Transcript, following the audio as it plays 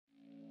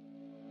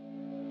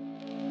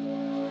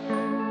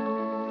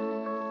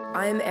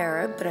I'm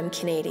Arab, but I'm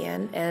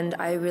Canadian, and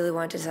I really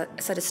wanted to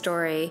set a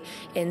story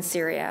in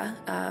Syria,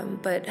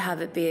 but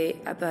have it be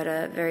about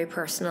a very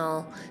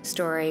personal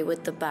story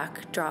with the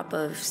backdrop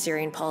of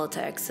Syrian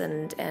politics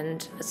and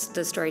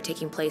the story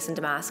taking place in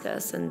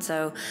Damascus. And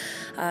so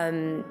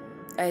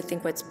I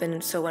think what's been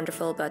so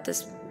wonderful about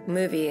this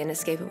movie,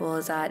 Inescapable,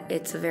 is that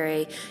it's a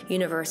very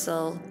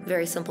universal,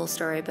 very simple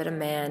story about a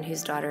man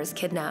whose daughter is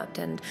kidnapped,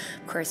 and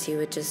of course he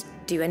would just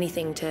do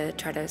anything to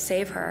try to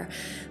save her.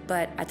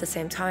 But at the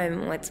same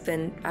time, what's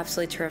been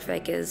absolutely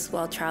terrific is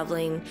while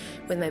traveling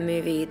with my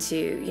movie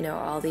to,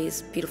 all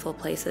these beautiful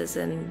places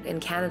in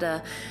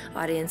Canada,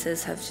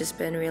 audiences have just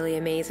been really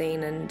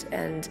amazing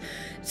and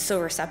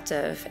so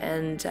receptive,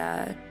 and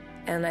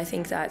I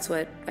think that's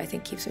what I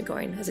think keeps me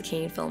going as a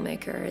Canadian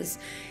filmmaker is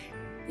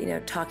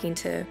talking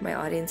to my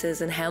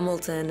audiences in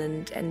Hamilton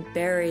and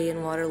Barrie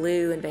and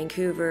Waterloo and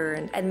Vancouver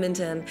and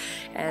Edmonton,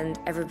 and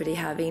everybody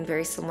having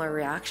very similar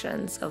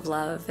reactions of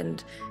love.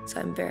 And so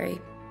I'm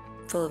very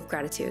full of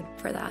gratitude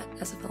for that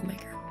as a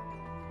filmmaker.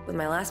 With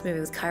my last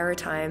movie was Cairo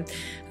Time.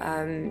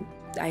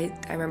 I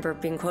remember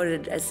being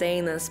quoted as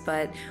saying this,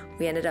 but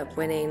we ended up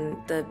winning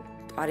the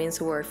Audience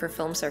Award for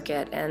Film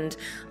Circuit, and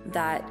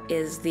that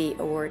is the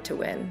award to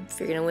win. If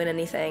you're going to win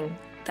anything,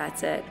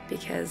 that's it,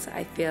 because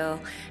I feel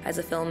as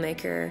a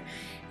filmmaker,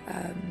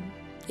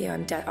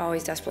 I'm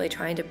always desperately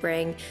trying to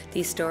bring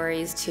these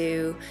stories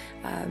to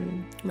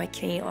my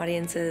Canadian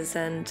audiences,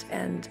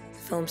 and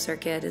Film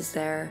Circuit is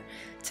there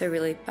to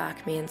really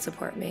back me and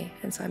support me,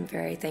 and so I'm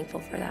very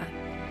thankful for that.